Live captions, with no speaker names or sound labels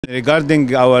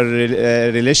Regarding our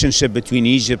relationship between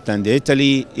Egypt and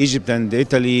Italy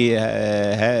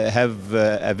have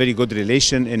a very good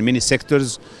relation in many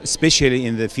sectors, especially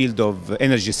in the field of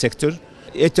energy sector.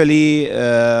 Italy,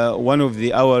 one of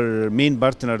our main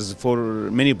partners for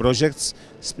many projects,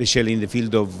 especially in the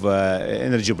field of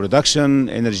energy production,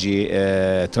 energy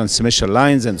transmission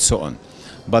lines, and so on.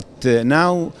 But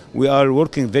now we are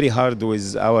working very hard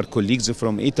with our colleagues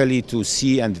from Italy to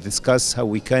see and discuss how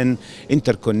we can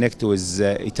interconnect with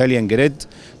Italian grid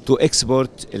to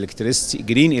export electricity,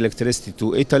 green electricity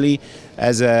to Italy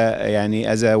as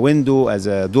a window, as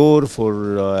a door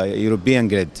for European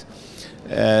grid.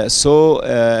 The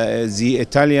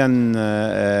Italian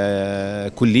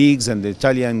colleagues and the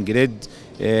Italian grid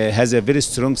has a very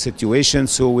strong situation,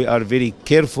 so we are very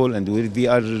careful and we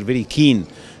are very keen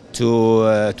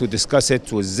to discuss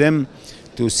it with them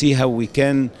to see how we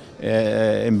can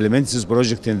implement this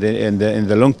project in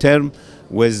the long term,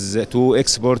 to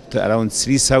export around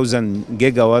 3,000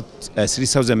 megawatt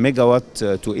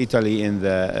to Italy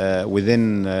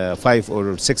within 5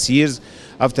 or 6 years.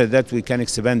 After that, we can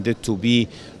expand it to be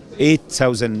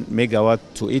 8,000 megawatt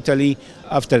to Italy.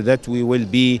 After that, we will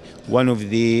be one of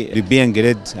the European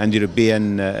grid and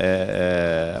European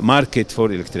market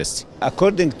for electricity.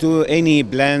 According to any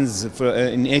plans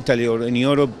in Italy or in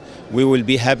Europe, we will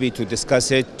be happy to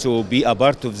discuss it, to be a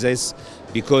part of this,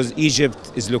 because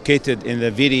Egypt is located in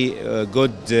a very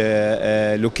good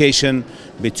location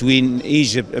between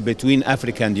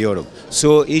Africa and Europe.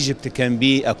 So Egypt can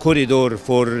be a corridor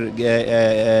for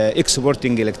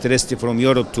exporting electricity from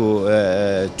Europe to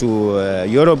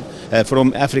Europe,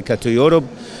 from Africa to Europe,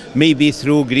 maybe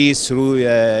through Greece, through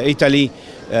Italy.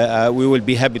 We will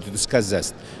be happy to discuss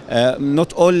this.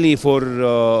 Not only for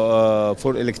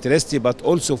electricity, but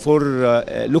also for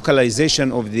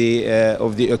localization of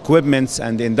the equipments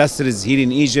and the industries here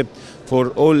in Egypt,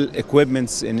 for all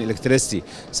equipments in electricity,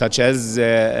 such as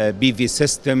PV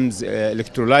systems,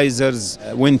 electrolyzers,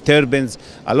 wind turbines.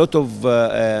 A lot of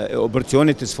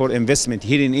opportunities for investment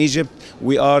here in Egypt.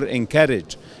 We are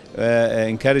encourage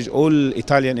all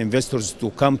Italian investors to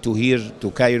come to here,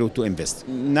 to Cairo, to invest.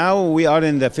 Now we are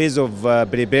in the phase of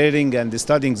preparing and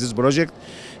studying this project.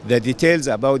 The details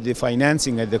about the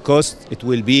financing and the cost, it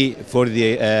will be for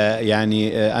the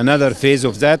another phase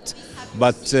of that.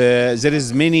 But there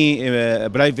is many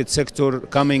private sector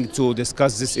coming to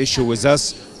discuss this issue with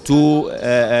us, to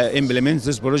implement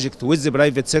this project with the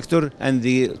private sector, and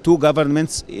the two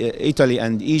governments, Italy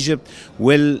and Egypt,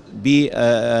 will be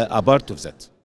a part of that.